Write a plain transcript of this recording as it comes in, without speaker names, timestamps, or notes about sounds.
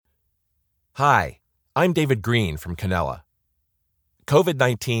Hi, I'm David Green from Canella.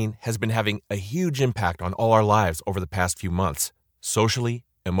 COVID-19 has been having a huge impact on all our lives over the past few months, socially,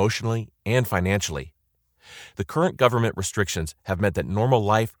 emotionally, and financially. The current government restrictions have meant that normal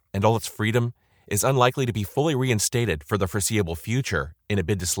life and all its freedom is unlikely to be fully reinstated for the foreseeable future in a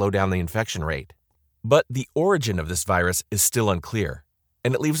bid to slow down the infection rate. But the origin of this virus is still unclear,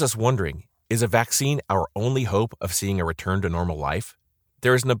 and it leaves us wondering, is a vaccine our only hope of seeing a return to normal life?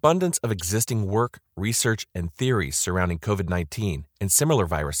 There is an abundance of existing work, research, and theories surrounding COVID-19 and similar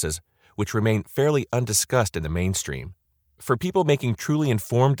viruses which remain fairly undiscussed in the mainstream. For people making truly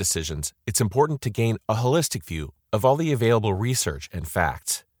informed decisions, it's important to gain a holistic view of all the available research and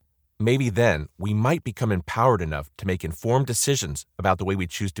facts. Maybe then we might become empowered enough to make informed decisions about the way we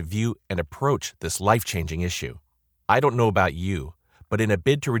choose to view and approach this life-changing issue. I don't know about you, but in a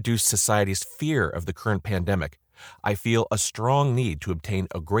bid to reduce society's fear of the current pandemic, I feel a strong need to obtain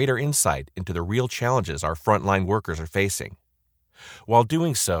a greater insight into the real challenges our frontline workers are facing. While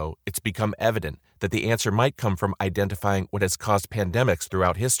doing so, it's become evident that the answer might come from identifying what has caused pandemics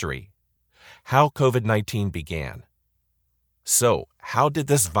throughout history. How COVID-19 began. So, how did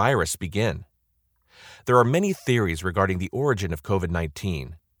this virus begin? There are many theories regarding the origin of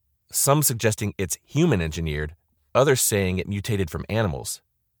COVID-19, some suggesting it's human-engineered, others saying it mutated from animals.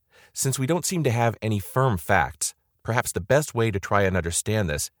 Since we don't seem to have any firm facts, perhaps the best way to try and understand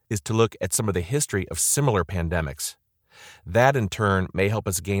this is to look at some of the history of similar pandemics. That, in turn, may help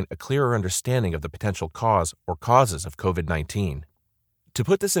us gain a clearer understanding of the potential cause or causes of COVID-19. To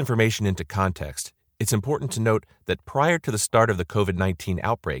put this information into context, it's important to note that prior to the start of the COVID-19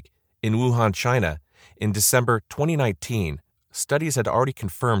 outbreak in Wuhan, China, in December 2019, studies had already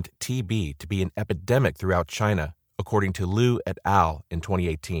confirmed TB to be an epidemic throughout China, according to Liu et al. In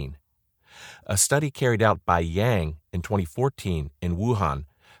 2018. A study carried out by Yang in 2014 in Wuhan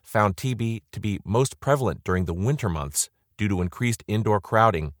found TB to be most prevalent during the winter months due to increased indoor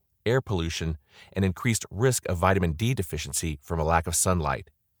crowding, air pollution, and increased risk of vitamin D deficiency from a lack of sunlight.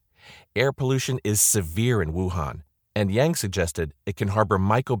 Air pollution is severe in Wuhan, and Yang suggested it can harbor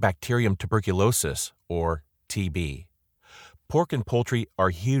Mycobacterium tuberculosis, or TB. Pork and poultry are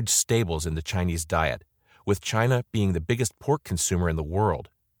huge staples in the Chinese diet, with China being the biggest pork consumer in the world.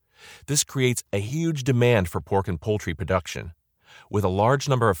 This creates a huge demand for pork and poultry production. With a large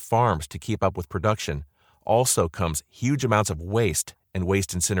number of farms to keep up with production, also comes huge amounts of waste and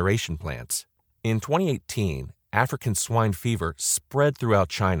waste incineration plants. In 2018, African swine fever spread throughout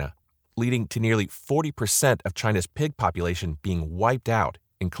China, leading to nearly 40% of China's pig population being wiped out,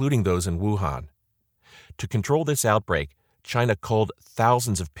 including those in Wuhan. To control this outbreak, China culled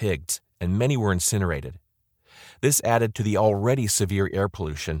thousands of pigs, and many were incinerated. This added to the already severe air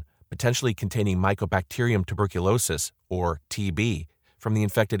pollution, potentially containing Mycobacterium tuberculosis, or TB, from the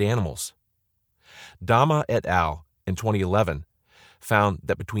infected animals. Dama et al. In 2011 found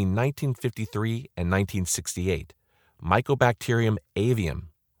that between 1953 and 1968, Mycobacterium avium,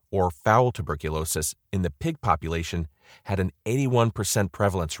 or fowl tuberculosis, in the pig population had an 81%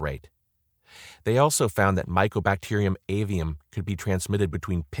 prevalence rate. They also found that Mycobacterium avium could be transmitted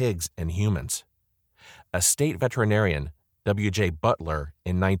between pigs and humans. A state veterinarian, W.J. Butler,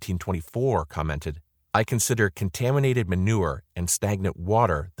 in 1924 commented, "I consider contaminated manure and stagnant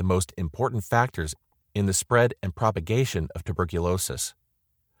water the most important factors in the spread and propagation of tuberculosis."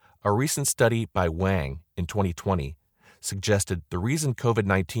 A recent study by Wang in 2020 suggested the reason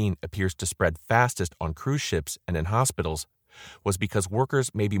COVID-19 appears to spread fastest on cruise ships and in hospitals was because workers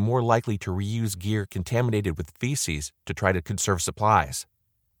may be more likely to reuse gear contaminated with feces to try to conserve supplies.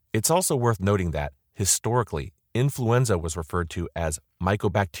 It's also worth noting that, historically, influenza was referred to as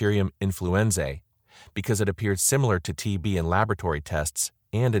Mycobacterium influenzae because it appeared similar to TB in laboratory tests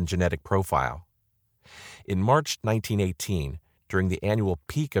and in genetic profile. In March 1918, during the annual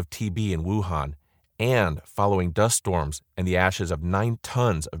peak of TB in Wuhan, and following dust storms and the ashes of 9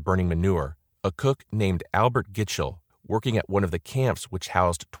 tons of burning manure, a cook named Albert Gitschel, working at one of the camps which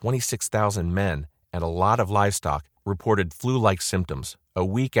housed 26,000 men and a lot of livestock, reported flu-like symptoms a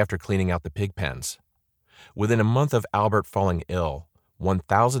week after cleaning out the pig pens. Within a month of Albert falling ill,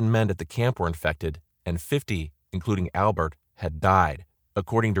 1,000 men at the camp were infected, and 50, including Albert, had died,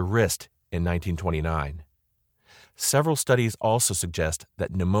 according to Rist in 1929. Several studies also suggest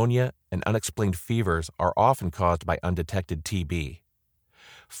that pneumonia and unexplained fevers are often caused by undetected TB.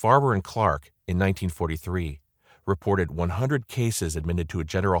 Farber and Clark, in 1943, reported 100 cases admitted to a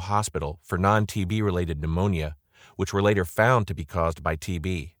general hospital for non-TB-related pneumonia, which were later found to be caused by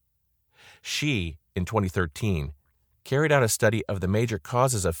TB. She, in 2013, carried out a study of the major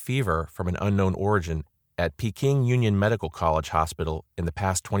causes of fever from an unknown origin at Peking Union Medical College Hospital in the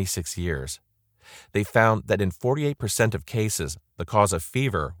past 26 years. They found that in 48% of cases, the cause of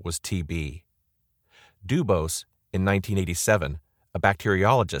fever was TB. Dubos, in 1987, a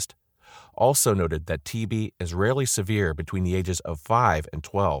bacteriologist, also noted that TB is rarely severe between the ages of 5 and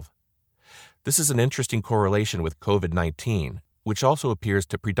 12. This is an interesting correlation with COVID-19, which also appears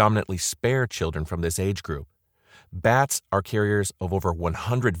to predominantly spare children from this age group. Bats are carriers of over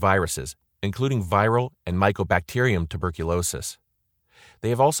 100 viruses, including viral and Mycobacterium tuberculosis. They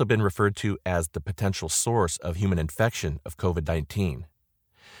have also been referred to as the potential source of human infection of COVID-19.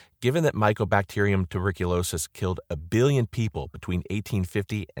 Given that Mycobacterium tuberculosis killed 1 billion people between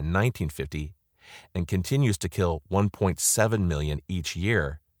 1850 and 1950 and continues to kill 1.7 million each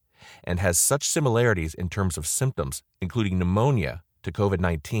year, and has such similarities in terms of symptoms, including pneumonia, to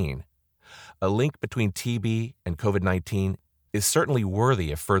COVID-19, a link between TB and COVID-19 is certainly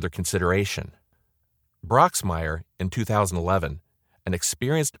worthy of further consideration. Broxmeier, in 2011, an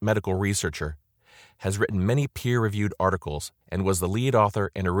experienced medical researcher, has written many peer-reviewed articles and was the lead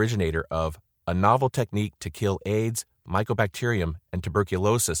author and originator of A Novel Technique to Kill AIDS, Mycobacterium, and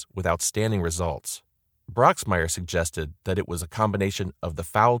Tuberculosis with Outstanding Results. Broxmeier suggested that it was a combination of the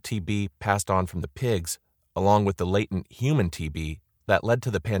foul TB passed on from the pigs, along with the latent human TB, that led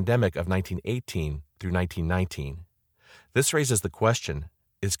to the pandemic of 1918 through 1919. This raises the question,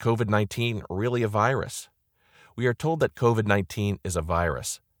 is COVID-19 really a virus? We are told that COVID-19 is a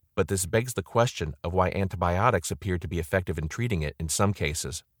virus, but this begs the question of why antibiotics appear to be effective in treating it in some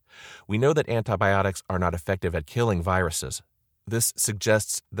cases. We know that antibiotics are not effective at killing viruses. This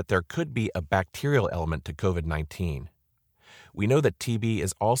suggests that there could be a bacterial element to COVID-19. We know that TB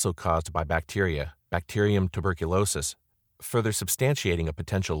is also caused by bacteria, Bacterium tuberculosis, further substantiating a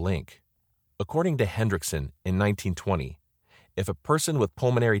potential link. According to Hendrickson in 1920, if a person with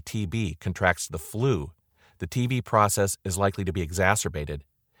pulmonary TB contracts the flu, the TB process is likely to be exacerbated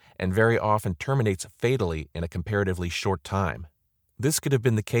and very often terminates fatally in a comparatively short time. This could have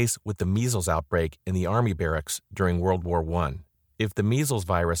been the case with the measles outbreak in the army barracks during World War I. If the measles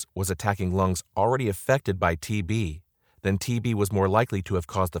virus was attacking lungs already affected by TB, then TB was more likely to have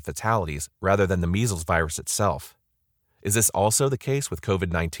caused the fatalities rather than the measles virus itself. Is this also the case with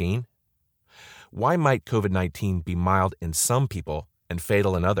COVID-19? Why might COVID-19 be mild in some people and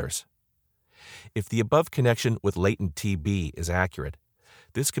fatal in others? If the above connection with latent TB is accurate,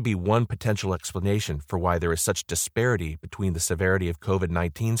 this could be one potential explanation for why there is such disparity between the severity of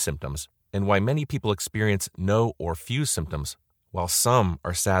COVID-19 symptoms and why many people experience no or few symptoms, while some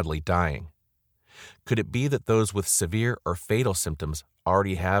are sadly dying. Could it be that those with severe or fatal symptoms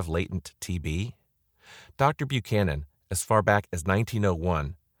already have latent TB? Dr. Buchanan, as far back as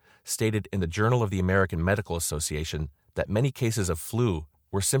 1901, stated in the Journal of the American Medical Association that many cases of flu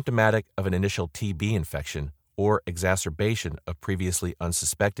were symptomatic of an initial TB infection or exacerbation of previously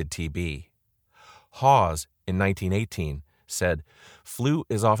unsuspected TB. Hawes, in 1918, said, "Flu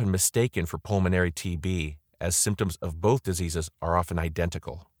is often mistaken for pulmonary TB, as symptoms of both diseases are often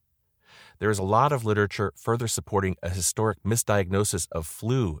identical." There is a lot of literature further supporting a historic misdiagnosis of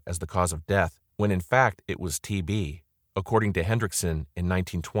flu as the cause of death, when in fact it was TB, according to Hendrickson in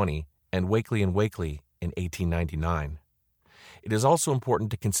 1920 and Wakely and Wakely in 1899. It is also important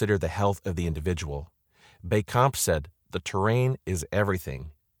to consider the health of the individual. Bécamp said, "The terrain is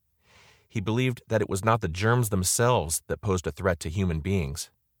everything." He believed that it was not the germs themselves that posed a threat to human beings.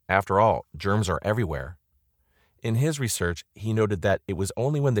 After all, germs are everywhere. In his research, he noted that it was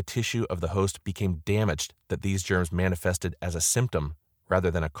only when the tissue of the host became damaged that these germs manifested as a symptom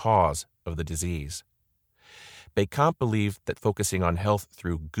rather than a cause of the disease. Bécamp believed that focusing on health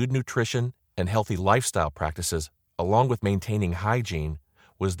through good nutrition and healthy lifestyle practices, along with maintaining hygiene,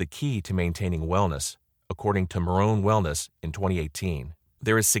 was the key to maintaining wellness, according to Marrone Wellness in 2018.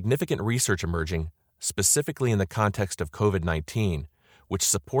 There is significant research emerging, specifically in the context of COVID-19, which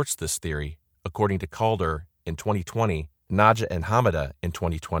supports this theory, according to Calder in 2020, Naja and Hamada in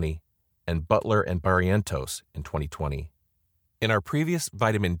 2020, and Butler and Barrientos in 2020. In our previous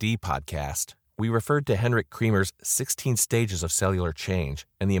vitamin D podcast, we referred to Henrik Cremer's 16 stages of cellular change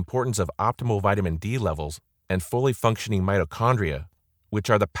and the importance of optimal vitamin D levels and fully functioning mitochondria, which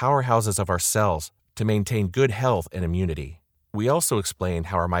are the powerhouses of our cells, to maintain good health and immunity. We also explained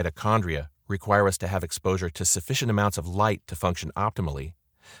how our mitochondria require us to have exposure to sufficient amounts of light to function optimally,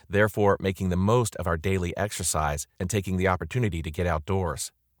 therefore making the most of our daily exercise and taking the opportunity to get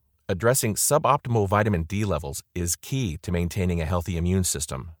outdoors. Addressing suboptimal vitamin D levels is key to maintaining a healthy immune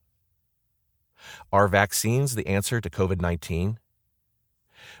system. Are vaccines the answer to COVID-19?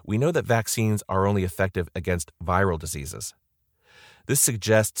 We know that vaccines are only effective against viral diseases. This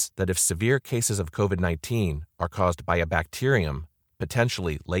suggests that if severe cases of COVID-19 are caused by a bacterium,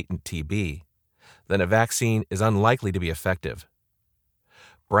 potentially latent TB, then a vaccine is unlikely to be effective.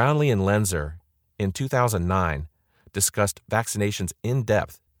 Brownlee and Lenzer, in 2009, discussed vaccinations in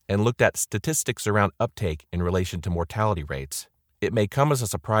depth and looked at statistics around uptake in relation to mortality rates. It may come as a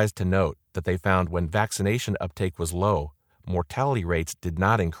surprise to note that they found when vaccination uptake was low, mortality rates did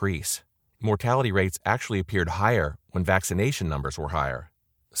not increase. Mortality rates actually appeared higher when vaccination numbers were higher.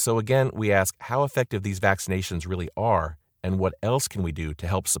 So again, we ask how effective these vaccinations really are and what else can we do to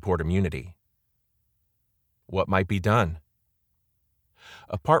help support immunity? What might be done?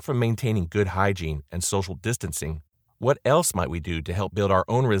 Apart from maintaining good hygiene and social distancing, what else might we do to help build our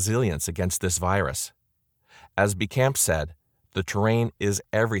own resilience against this virus? As Becamp said, the terrain is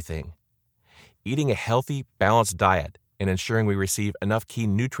everything. Eating a healthy, balanced diet and ensuring we receive enough key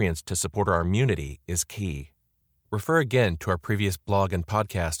nutrients to support our immunity is key. Refer again to our previous blog and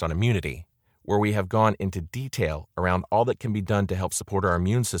podcast on immunity, where we have gone into detail around all that can be done to help support our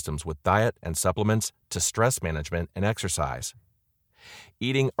immune systems with diet and supplements to stress management and exercise.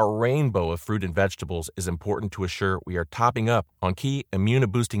 Eating a rainbow of fruit and vegetables is important to assure we are topping up on key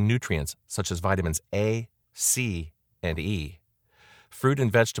immune-boosting nutrients such as vitamins A, C, and E. Fruit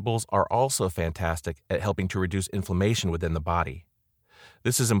and vegetables are also fantastic at helping to reduce inflammation within the body.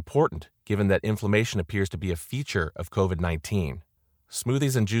 This is important given that inflammation appears to be a feature of COVID-19.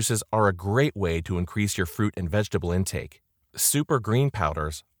 Smoothies and juices are a great way to increase your fruit and vegetable intake. Super green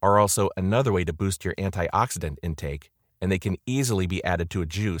powders are also another way to boost your antioxidant intake, and they can easily be added to a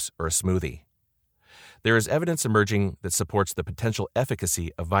juice or a smoothie. There is evidence emerging that supports the potential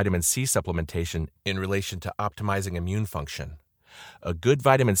efficacy of vitamin C supplementation in relation to optimizing immune function. A good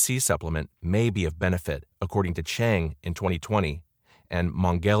vitamin C supplement may be of benefit, according to Chang in 2020 and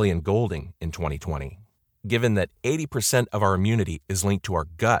Mongeli and Golding in 2020. Given that 80% of our immunity is linked to our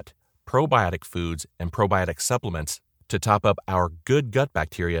gut, probiotic foods and probiotic supplements to top up our good gut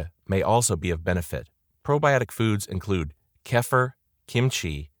bacteria may also be of benefit. Probiotic foods include kefir,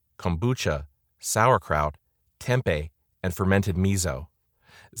 kimchi, kombucha, sauerkraut, tempeh, and fermented miso.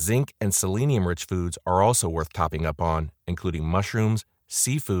 Zinc and selenium-rich foods are also worth topping up on, including mushrooms,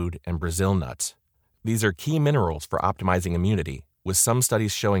 seafood, and Brazil nuts. These are key minerals for optimizing immunity, with some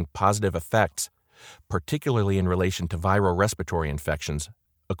studies showing positive effects, particularly in relation to viral respiratory infections,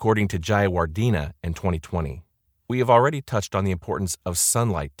 according to Jayawardena in 2020. We have already touched on the importance of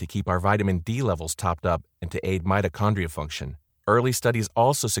sunlight to keep our vitamin D levels topped up and to aid mitochondria function. Early studies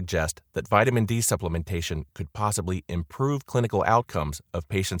also suggest that vitamin D supplementation could possibly improve clinical outcomes of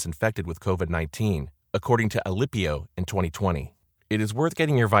patients infected with COVID-19, according to Alipio in 2020. It is worth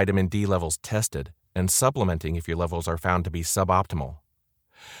getting your vitamin D levels tested and supplementing if your levels are found to be suboptimal.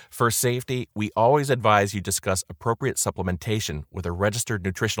 For safety, we always advise you discuss appropriate supplementation with a registered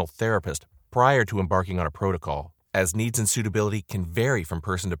nutritional therapist prior to embarking on a protocol, as needs and suitability can vary from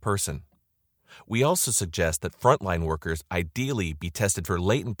person to person. We also suggest that frontline workers ideally be tested for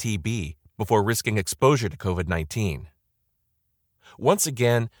latent TB before risking exposure to COVID-19. Once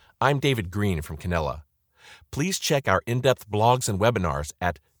again, I'm David Green from Canella. Please check our in-depth blogs and webinars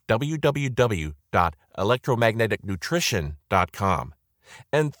at www.electromagneticnutrition.com.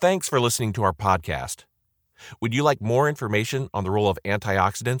 And thanks for listening to our podcast. Would you like more information on the role of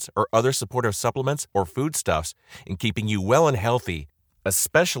antioxidants or other supportive supplements or foodstuffs in keeping you well and healthy,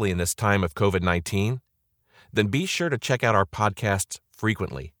 especially in this time of COVID-19? Then be sure to check out our podcasts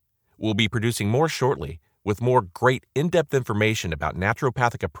frequently. We'll be producing more shortly with more great in-depth information about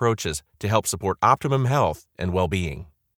naturopathic approaches to help support optimum health and well-being.